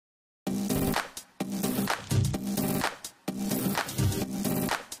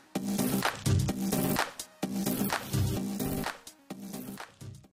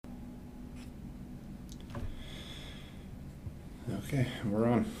Okay, we're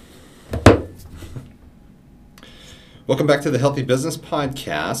on. Welcome back to the Healthy Business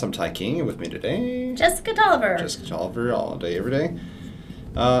Podcast. I'm Ty King, and with me today, Jessica Tolliver. Jessica Tolliver, all day, every day.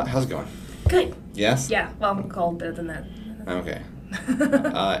 How's it going? Good. Yes? Yeah, well, I'm cold, better than that. Okay.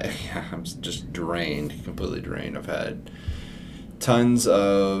 I'm just drained, completely drained. I've had tons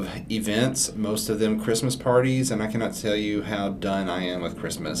of events, most of them Christmas parties, and I cannot tell you how done I am with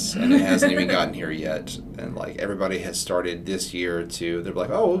Christmas, and it hasn't even gotten here yet. And like everybody has started this year they're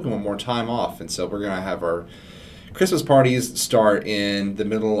like, oh, we want more time off, and so we're gonna have our Christmas parties start in the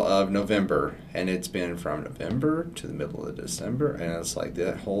middle of November, and it's been from November to the middle of December, and it's like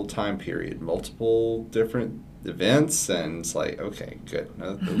that whole time period, multiple different events, and it's like, okay, good.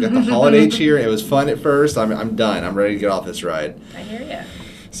 We've got the holiday cheer. It was fun at first. I'm done. I'm ready to get off this ride. I hear ya.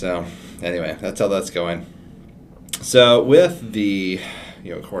 So anyway, that's how that's going. So with the,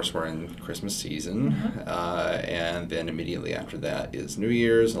 of course, we're in Christmas season, and then immediately after that is New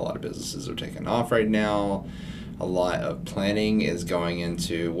Year's. A lot of businesses are taking off right now. A lot of planning is going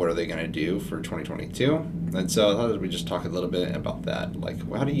into what are they going to do for 2022. And so I thought we just talk a little bit about that. Like,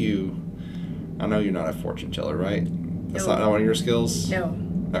 how do you, I know you're not a fortune teller, right? That's not one of your skills? No.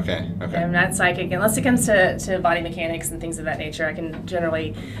 Okay. I'm not psychic. Unless it comes to body mechanics and things of that nature, I can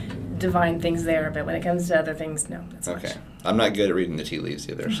generally divine things there. But when it comes to other things, no. That's okay. I'm not good at reading the tea leaves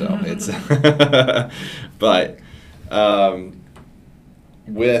either, so it's... But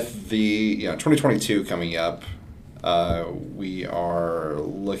with the 2022 coming up, we are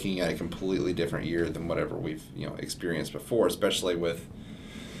looking at a completely different year than whatever we've experienced before, especially with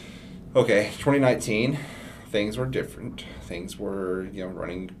 2019 things were different. Things were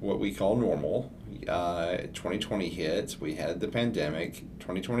running what we call normal. 2020 hit, we had the pandemic.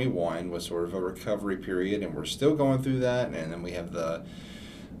 2021 was sort of a recovery period, and we're still going through that. And then we have the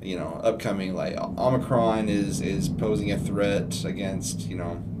upcoming, like, Omicron is posing a threat against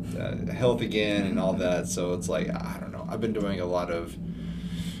health again and all that. So it's like, I don't know. I've been doing a lot of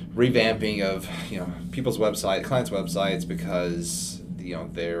revamping of people's clients' websites, because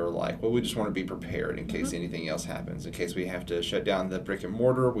they're like, well, we just want to be prepared in case anything else happens. In case we have to shut down the brick and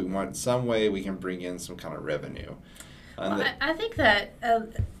mortar, we want some way we can bring in some kind of revenue. I think that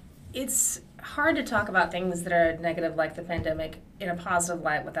it's hard to talk about things that are negative, like the pandemic, in a positive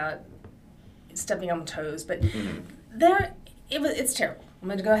light without stepping on toes. But it's terrible. I'm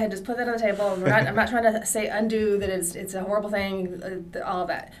going to go ahead and just put that on the table. I'm not trying to say undo that it's a horrible thing, all of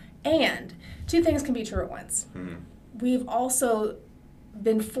that. And two things can be true at once. We've also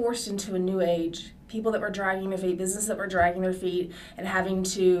been forced into a new age. People that were dragging their feet, businesses that were dragging their feet, and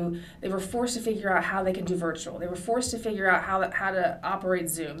they were forced to figure out how they can do virtual. They were forced to figure out how to operate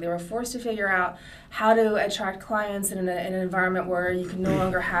Zoom. They were forced to figure out how to attract clients in an environment where you can no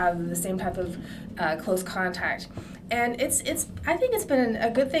longer have the same type of close contact. And I think it's been a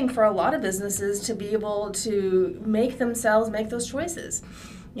good thing for a lot of businesses to be able to make those choices.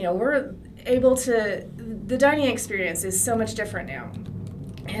 We're able to, the dining experience is so much different now.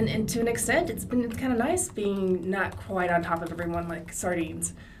 And to an extent, it's been kind of nice being not quite on top of everyone like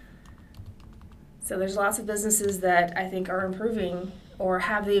sardines. So there's lots of businesses that I think are improving or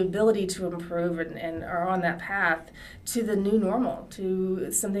have the ability to improve and are on that path to the new normal,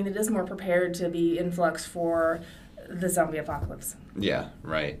 to something that is more prepared to be in flux for the zombie apocalypse. Yeah,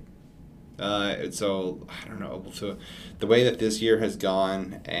 right. So, I don't know, so the way that this year has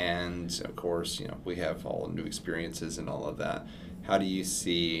gone, and of course, we have all new experiences and all of that. How do you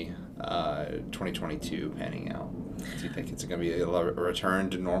see 2022 panning out? Do you think it's going to be a return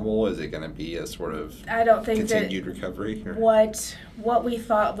to normal? Is it going to be a sort of continued recovery? Or? What we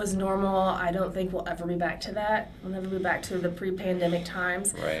thought was normal, I don't think we'll ever be back to that. We'll never be back to the pre-pandemic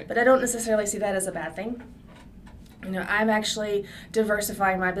times. Right. But I don't necessarily see that as a bad thing. I'm actually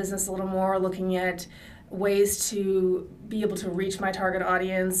diversifying my business a little more, looking at ways to be able to reach my target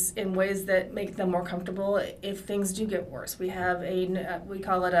audience in ways that make them more comfortable if things do get worse. We have we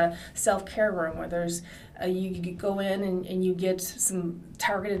call it a self-care room, where there's you go in and you get some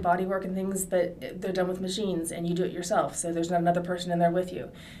targeted body work and things, but they're done with machines and you do it yourself, so there's not another person in there with you.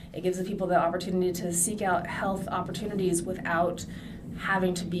 It gives the people the opportunity to seek out health opportunities without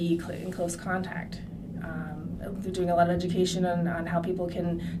having to be in close contact. They're doing a lot of education on how people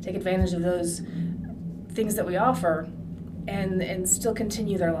can take advantage of those things that we offer and still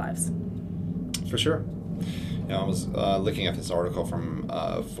continue their lives. For sure. I was looking at this article from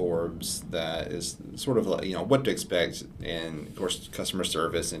Forbes that is sort of like, what to expect in, of course, customer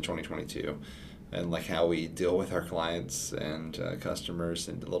service in 2022, and like how we deal with our clients and customers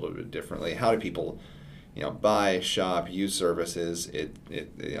and a little bit differently. How do people buy, shop, use services?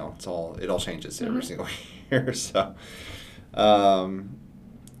 It all changes every single year. So But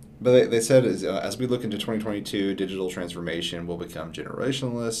they said as we look into 2022, digital transformation will become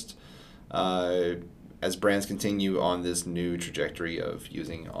generationalist. As brands continue on this new trajectory of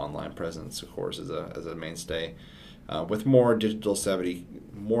using online presence, of course, as a mainstay, with more digital savvy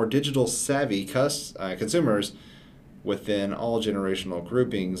consumers within all generational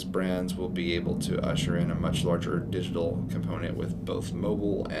groupings, brands will be able to usher in a much larger digital component with both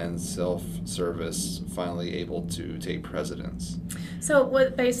mobile and self-service finally able to take precedence. So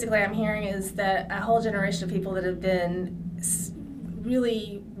what basically I'm hearing is that a whole generation of people that have been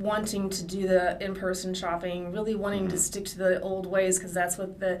really wanting to do the in-person shopping, really wanting to stick to the old ways because that's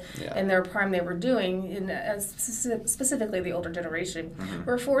what in their prime they were doing, specifically the older generation,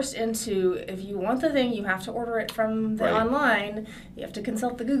 were forced into, if you want the thing, you have to order it from the online, you have to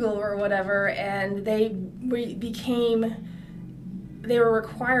consult the Google or whatever, and they were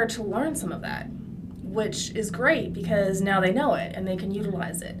required to learn some of that, which is great because now they know it and they can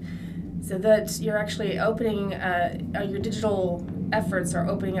utilize it. So that you're actually opening, your digital efforts are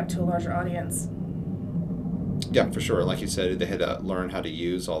opening up to a larger audience. Yeah, for sure. Like you said, they had to learn how to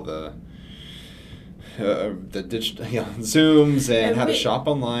use all the digital Zooms and how to shop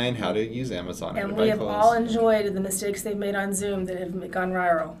online, how to use Amazon. And we have all enjoyed the mistakes they've made on Zoom that have gone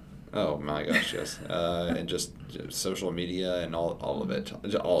viral. Oh my gosh, yes. And just social media and all of it.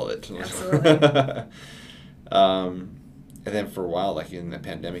 All of it. Absolutely. And then for a while, like in the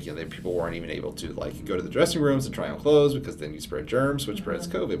pandemic, people weren't even able to like go to the dressing rooms and try on clothes because then you spread germs, which spreads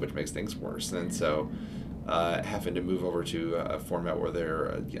COVID, which makes things worse. And so having to move over to a format where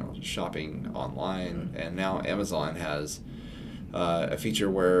they're shopping online, and now Amazon has a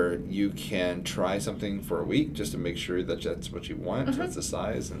feature where you can try something for a week just to make sure that that's what you want, that's the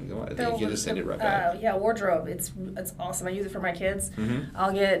size, and you can just send it right back. Wardrobe, it's awesome. I use it for my kids.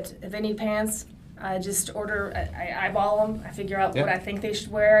 I'll get, if they need pants, I just order, I eyeball them, I figure out what I think they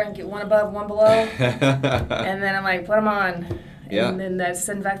should wear and get one above, one below, and then I'm like, put them on. And then I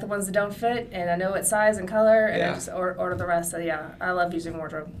send back the ones that don't fit, and I know what size and color, and I just order the rest. So I love using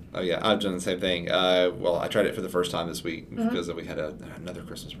Wardrobe. Oh yeah, I've done the same thing. Well, I tried it for the first time this week because we had another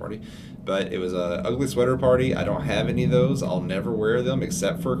Christmas party, but it was a ugly sweater party. I don't have any of those. I'll never wear them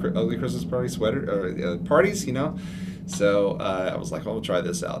except for ugly Christmas party parties, So I was like, well, we'll try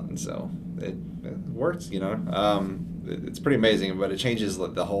this out, and so it works, It's pretty amazing, but it changes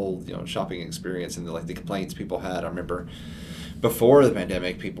the whole shopping experience and the complaints people had. I remember before the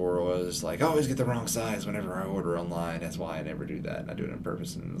pandemic, people were always like, I always get the wrong size whenever I order online. That's why I never do that, and I do it on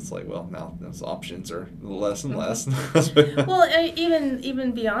purpose. And it's like, well, now those options are less and less. Well,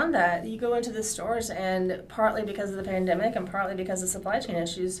 even beyond that, you go into the stores, and partly because of the pandemic and partly because of supply chain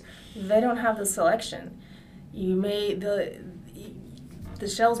issues, they don't have the selection. The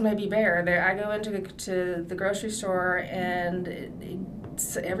shelves may be bare. I go into the grocery store, and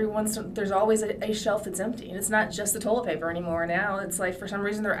there's always a shelf that's empty, and it's not just the toilet paper anymore. Now it's like for some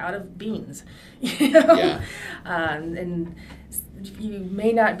reason they're out of beans, Yeah. And you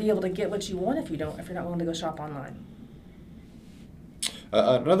may not be able to get what you want if you're not willing to go shop online.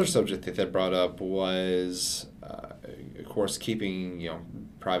 Another subject that they brought up was, of course, keeping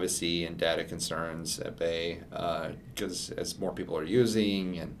privacy and data concerns at bay, because as more people are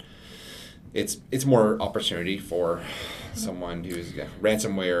using, and it's more opportunity for someone who's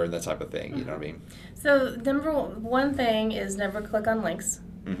ransomware and that type of thing. You know what I mean? So number one thing is never click on links.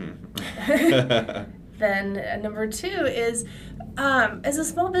 Then number two is, as a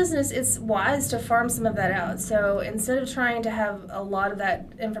small business, it's wise to farm some of that out. So instead of trying to have a lot of that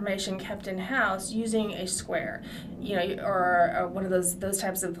information kept in-house, using a Square, or one of those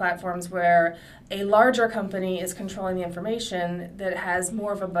types of platforms where a larger company is controlling the information that has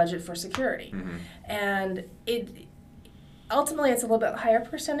more of a budget for security. And ultimately, it's a little bit higher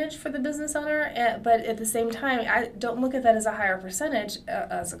percentage for the business owner, but at the same time, I don't look at that as a higher percentage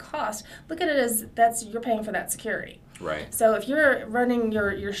as a cost. Look at it as you're paying for that security. Right. So if you're running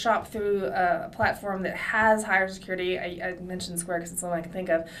your shop through a platform that has higher security, I mentioned Square because it's the one I can think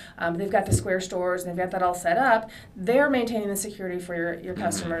of. They've got the Square stores and they've got that all set up. They're maintaining the security for your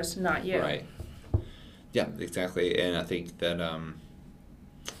customers, not you. Right. Yeah, exactly. And I think that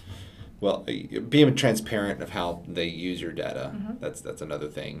well, being transparent of how they use your data, that's another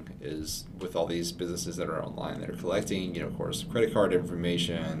thing, is with all these businesses that are online that are collecting, of course, credit card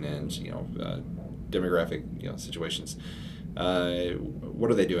information and, demographic, situations. What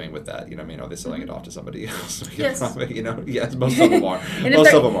are they doing with that? Are they selling it off to somebody else? Yes. Yes, most of them are.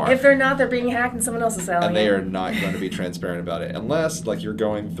 Most of them are. If they're not, they're being hacked and someone else is selling it. And they are not going to be transparent about it unless, you're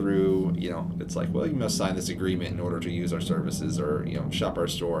going through, it's like, well, you must sign this agreement in order to use our services or, shop our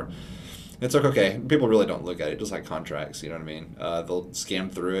store. It's like, okay, people really don't look at it just like contracts, you know what I mean? They'll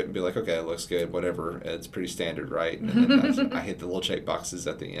skim through it and be like, okay, it looks good, whatever. It's pretty standard, right? And then I hit the little check boxes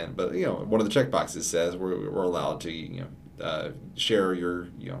at the end. But, one of the check boxes says we're allowed to, share your,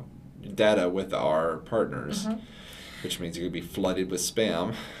 data with our partners, which means you're going to be flooded with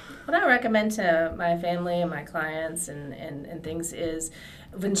spam. What I recommend to my family and my clients and things is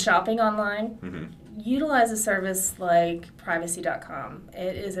when shopping online, utilize a service like privacy.com.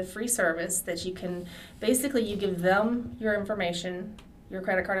 It is a free service that you can, basically you give them your information, your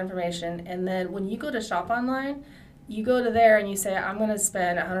credit card information, and then when you go to shop online, you go to there and you say, I'm going to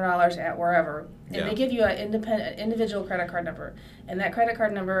spend $100 at wherever. And they give you an individual credit card number. And that credit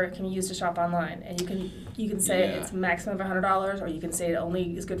card number can be used to shop online. And you can say it's maximum of $100, or you can say it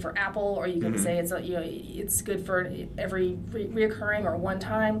only is good for Apple, or you can say it's good for every reoccurring or one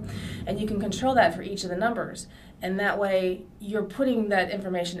time. And you can control that for each of the numbers. And that way you're putting that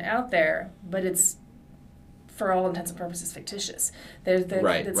information out there, but it's for all intents and purposes fictitious.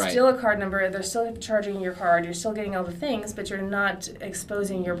 It's still a card number. They're still charging your card. You're still getting all the things, but you're not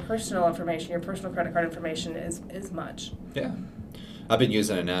exposing your personal information, your personal credit card information as much. Yeah. I've been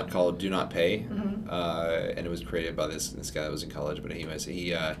using an app called Do Not Pay, and it was created by this guy that was in college. But anyways,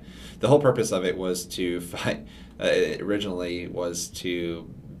 the whole purpose of it was to fight. Originally was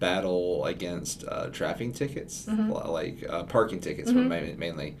to battle against traffic tickets, like parking tickets,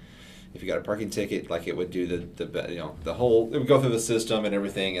 mainly. If you got a parking ticket, like it would do the whole, it would go through the system and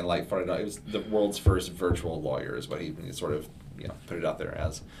everything, and like it was the world's first virtual lawyer is what he sort of put it out there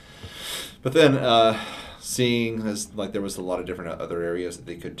as. But then seeing as like there was a lot of different other areas that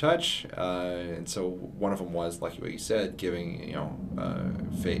they could touch, and so one of them was like what you said, giving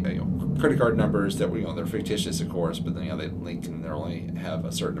fake credit card numbers that were they're fictitious, of course, but then they link and they only have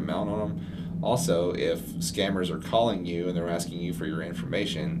a certain amount on them. Also, if scammers are calling you and they're asking you for your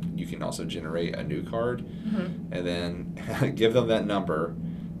information, you can also generate a new card and then give them that number,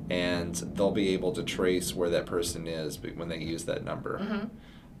 and they'll be able to trace where that person is when they use that number.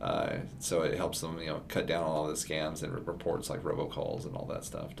 So it helps them, cut down on all the scams and reports like robocalls and all that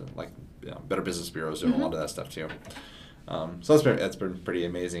stuff. To, like, Better Business Bureau's doing a lot of that stuff too. So that's been pretty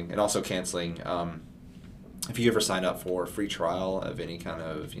amazing. And also canceling. If you ever sign up for a free trial of any kind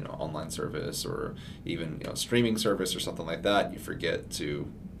of online service or even streaming service or something like that, you forget to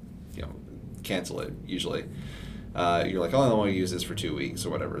cancel it usually. You're like, oh, I want to use this for 2 weeks or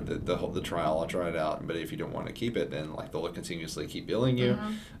whatever. The trial, I'll try it out. But if you don't want to keep it, then like they'll continuously keep billing you.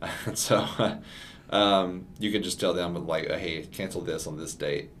 And so you can just tell them like, hey, cancel this on this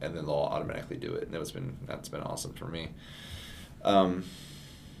date, and then they'll automatically do it. And that's been awesome for me.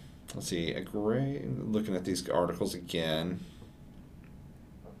 Let's see, looking at these articles again.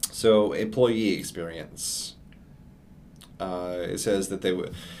 So, employee experience. It says that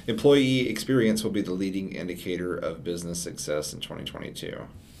employee experience will be the leading indicator of business success in 2022.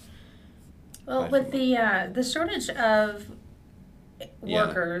 Well, with the shortage of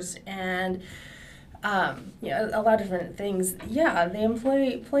workers and a lot of different things. Yeah, the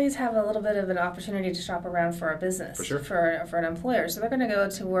employees have a little bit of an opportunity to shop around for a business, for sure, for an employer. So they're going to go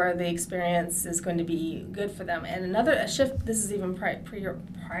to where the experience is going to be good for them. And a shift. This is even prior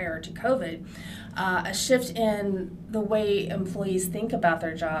to COVID. A shift in the way employees think about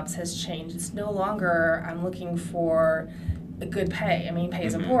their jobs has changed. It's no longer I'm looking for a good pay. I mean, pay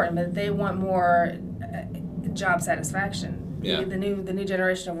is important, but they want more job satisfaction. Yeah. The new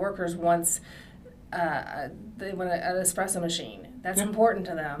generation of workers wants. They want an espresso machine. That's important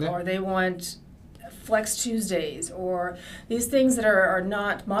to them. Or they want Flex Tuesdays, or these things that are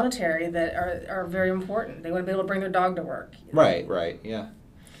not monetary that are very important. They want to be able to bring their dog to work. Right, yeah.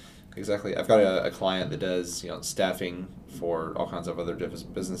 Exactly. I've got a client that does staffing for all kinds of other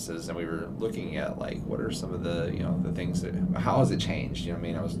different businesses, and we were looking at like what are some of the the things that how has it changed? I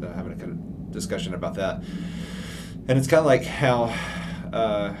mean, I was having a kind of discussion about that, and it's kind of like how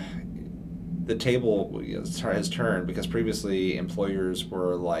the table has turned, because previously employers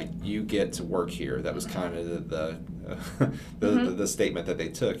were like, you get to work here. That was kind of the statement that they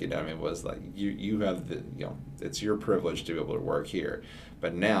took. I mean, was like you have it's your privilege to be able to work here.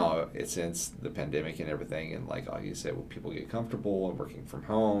 But now, since the pandemic and everything, and like you said, well, people get comfortable and working from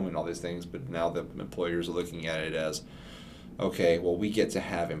home and all these things. But now the employers are looking at it as, okay, well, we get to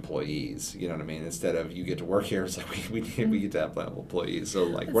have employees. You know what I mean? Instead of you get to work here, it's like we get to have employees. So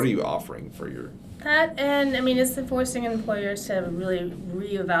like, what are you offering for your that? And I mean, it's forcing employers to really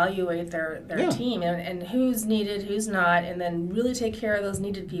reevaluate their team and who's needed, who's not, and then really take care of those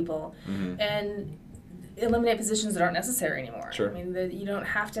needed people and eliminate positions that aren't necessary anymore. Sure. I mean, you don't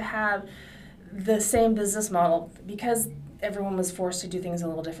have to have the same business model, because everyone was forced to do things a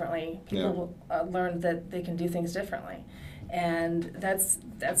little differently. People learned that they can do things differently. And that's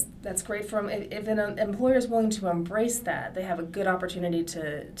great for them. If an employer is willing to embrace that, they have a good opportunity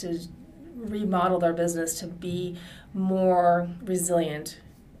to remodel their business to be more resilient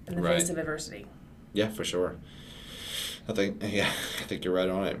in the face of adversity. Yeah, for sure. I think you're right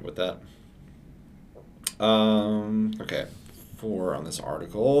on it with that. Okay. 4 on this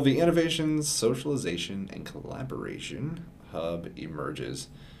article. The Innovation, Socialization, and Collaboration Hub emerges.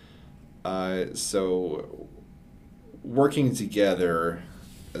 So working together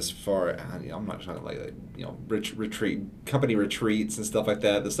as far, I'm not talking like company retreats and stuff like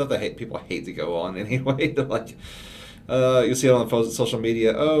that. The stuff that people hate to go on anyway. They're like, you'll see it on social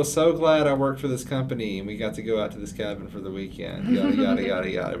media. Oh, so glad I worked for this company and we got to go out to this cabin for the weekend. Yada yada yada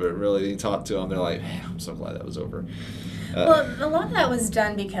yada. But really, you talk to them, they're like, man, I'm so glad that was over. Well, a lot of that was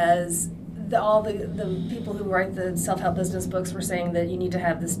done because all the people who write the self-help business books were saying that you need to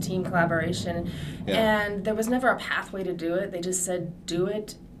have this team collaboration, and there was never a pathway to do it. They just said do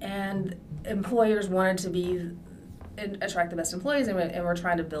it, and employers wanted to attract the best employees, and we're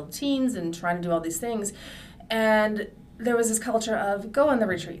trying to build teams and trying to do all these things, and there was this culture of go on the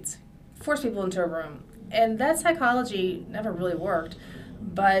retreats, force people into a room, and that psychology never really worked.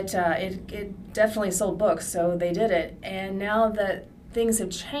 But it definitely sold books, so they did it. And now that things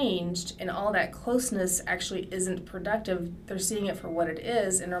have changed and all that closeness actually isn't productive, they're seeing it for what it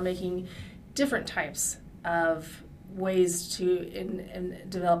is and are making different types of ways to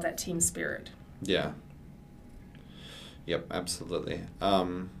develop that team spirit. Yeah. Yep, absolutely.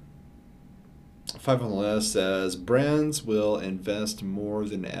 5 on the list says brands will invest more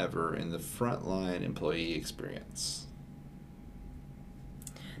than ever in the frontline employee experience.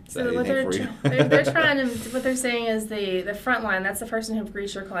 So what they're trying to, what they're saying is the front line, that's the person who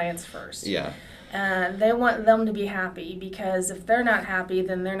greets your clients first. Yeah. They want them to be happy, because if they're not happy,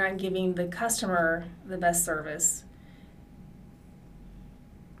 then they're not giving the customer the best service.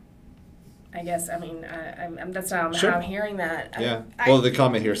 I guess, that's how I'm hearing that. Yeah. The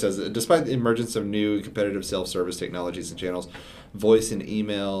comment here says, despite the emergence of new competitive self-service technologies and channels, voice and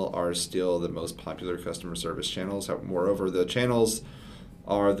email are still the most popular customer service channels. Moreover, the channels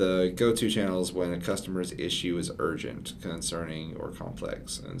are the go-to channels when a customer's issue is urgent, concerning, or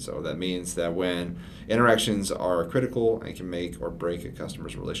complex. And so that means that when interactions are critical and can make or break a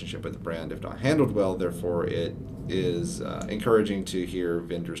customer's relationship with the brand if not handled well, therefore it is encouraging to hear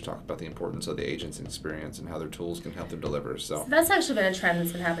vendors talk about the importance of the agent's experience and how their tools can help them deliver. So that's actually been a trend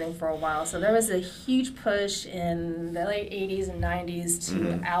that's been happening for a while. So there was a huge push in the late 80s and 90s to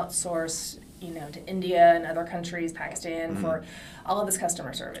outsource to India and other countries, Pakistan, for all of this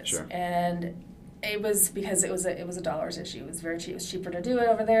customer service. Sure. And it was because it was a dollars issue. It was very cheap. It was cheaper to do it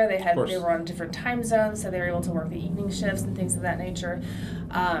over there. They were on different time zones, so they were able to work the evening shifts and things of that nature.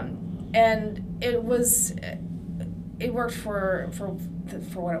 And it worked for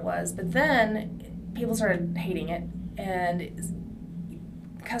what it was. But then people started hating it, and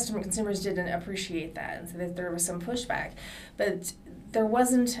consumers didn't appreciate that, and so there was some pushback. But there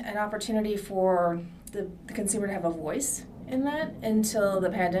wasn't an opportunity for the consumer to have a voice in that until the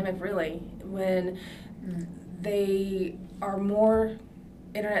pandemic, really, when they are more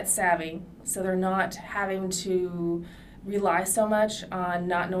internet savvy, so they're not having to rely so much on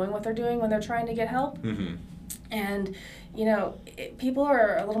not knowing what they're doing when they're trying to get help. And people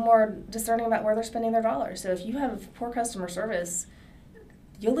are a little more discerning about where they're spending their dollars. So if you have poor customer service,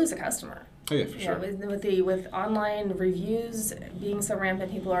 you'll lose a customer. Oh yeah, for sure. With online reviews being so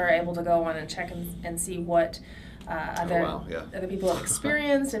rampant, people are able to go on and check and see what other people have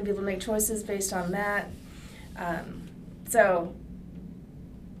experienced, and people make choices based on that. So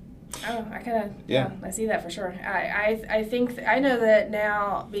I see that for sure. I think I know that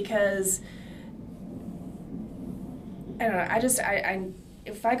now because I don't know.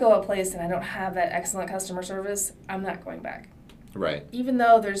 If I go a place and I don't have that excellent customer service, I'm not going back. Right. Even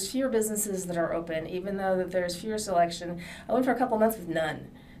though there's fewer businesses that are open, even though that there's fewer selection, I went for a couple months with none.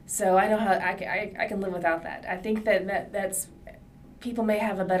 So I know how I can live without that. I think that's people may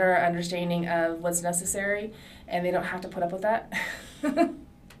have a better understanding of what's necessary, and they don't have to put up with that.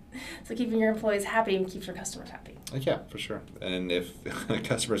 So keeping your employees happy keeps your customers happy. Yeah, for sure. And if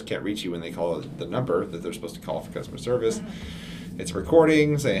customers can't reach you when they call the number that they're supposed to call for customer service, it's a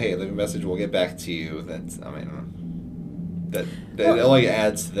recording saying, "Hey, leave a message. We'll get back to you." That only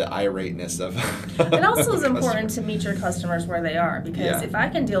adds to the irateness of. It also is important to meet your customers where they are, because if I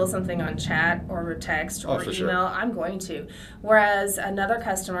can deal with something on chat or text or email, I'm going to. Whereas another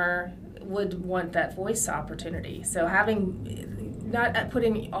customer would want that voice opportunity. So not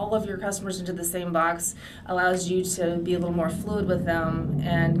putting all of your customers into the same box allows you to be a little more fluid with them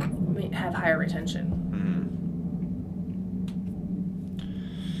and have higher retention.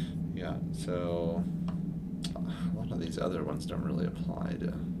 Yeah, so a lot of these other ones don't really apply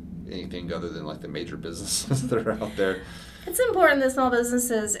to anything other than like the major businesses that are out there. It's important that small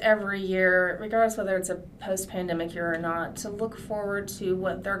businesses every year, regardless whether it's a post-pandemic year or not, to look forward to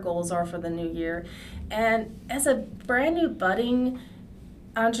what their goals are for the new year. And as a brand new budding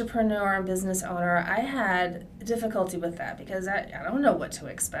entrepreneur and business owner, I had difficulty with that because I don't know what to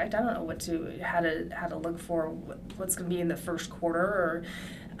expect. I don't know how to look for what's going to be in the first quarter, or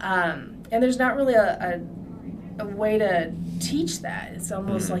and there's not really a way to teach that. It's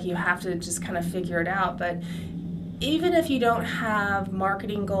almost like you have to just kind of figure it out. But even if you don't have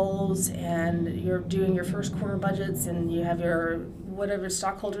marketing goals and you're doing your first quarter budgets and you have your whatever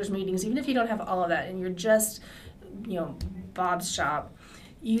stockholders meetings, even if you don't have all of that and you're just, Bob's shop,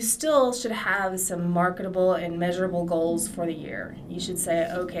 you still should have some marketable and measurable goals for the year. You should say,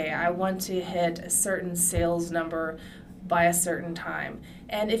 okay, I want to hit a certain sales number by a certain time.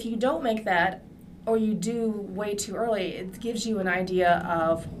 And if you don't make that, or you do way too early, it gives you an idea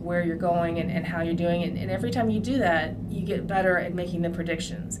of where you're going and how you're doing it. And every time you do that, you get better at making the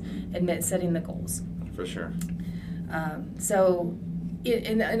predictions and setting the goals. For sure. So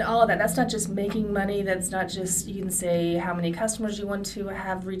in all of that, that's not just making money. That's not just, you can say how many customers you want to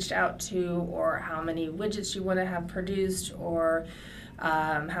have reached out to, or how many widgets you want to have produced, or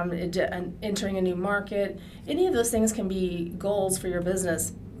how many, entering a new market. Any of those things can be goals for your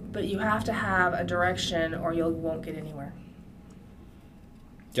business. But you have to have a direction or you won't get anywhere.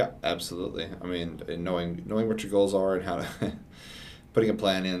 Yeah, absolutely. I mean, knowing what your goals are and how to putting a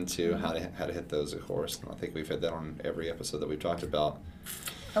plan into how to hit those, of course. And I think we've had that on every episode that we've talked about.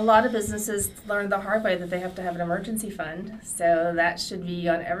 A lot of businesses learn the hard way that they have to have an emergency fund. So that should be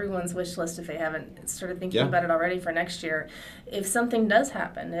on everyone's wish list if they haven't started thinking about it already for next year. If something does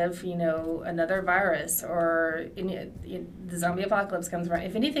happen, if another virus or the zombie apocalypse comes around,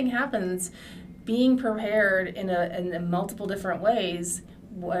 if anything happens, being prepared in multiple different ways,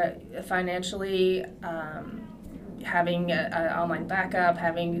 financially, having an online backup,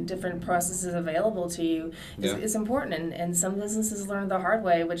 having different processes available to you is important. And some businesses learned the hard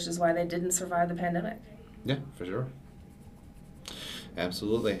way, which is why they didn't survive the pandemic. Yeah, for sure.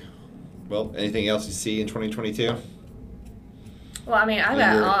 Absolutely. Well, anything else you see in 2022? Well, I mean, I've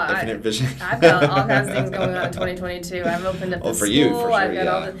got all kinds of things going on in 2022. I've opened up the school. You, for sure, I've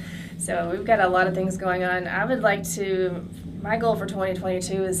got so we've got a lot of things going on. I would like to. My goal for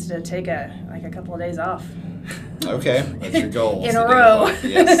 2022 is to take a couple of days off. Okay, that's your goal. In a row.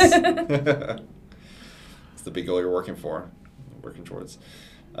 Yes. It's the big goal you're working towards.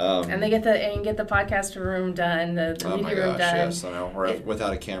 And get the podcast room done, the media room done. Yes, I know. We're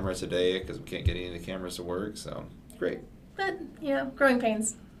without a camera today because we can't get any of the cameras to work, so great. But, growing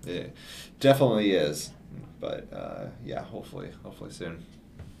pains. Yeah, definitely is. But, hopefully soon.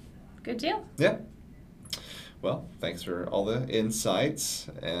 Good deal. Yeah. Well, thanks for all the insights,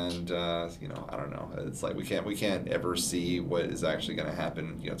 and I don't know. It's like we can't ever see what is actually going to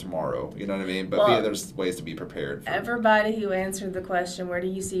happen, tomorrow. You know what I mean? But there's ways to be prepared. Everybody who answered the question, "Where do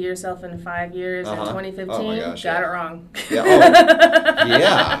you see yourself in 5 years?" in 2015, got it wrong. Yeah,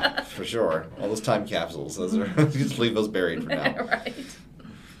 yeah, for sure. All those time capsules, those are just leave those buried for now. Right.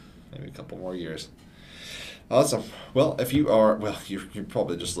 Maybe a couple more years. Awesome. Well, if you are, you're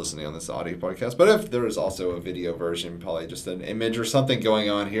probably just listening on this audio podcast, but if there is also a video version, probably just an image or something going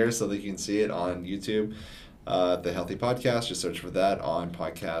on here so that you can see it on YouTube, The Healthy Podcast, just search for that on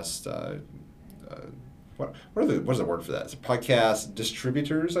podcast, what is the word for that? It's podcast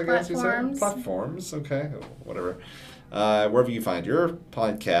distributors, I guess. Platforms. Platforms, okay, whatever. Wherever you find your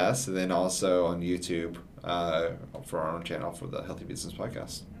podcast, and then also on YouTube for our own channel for the Healthy Business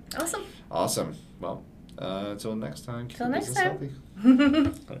Podcast. Awesome. Awesome. Well, until next time. Until next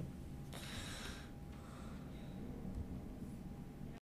time.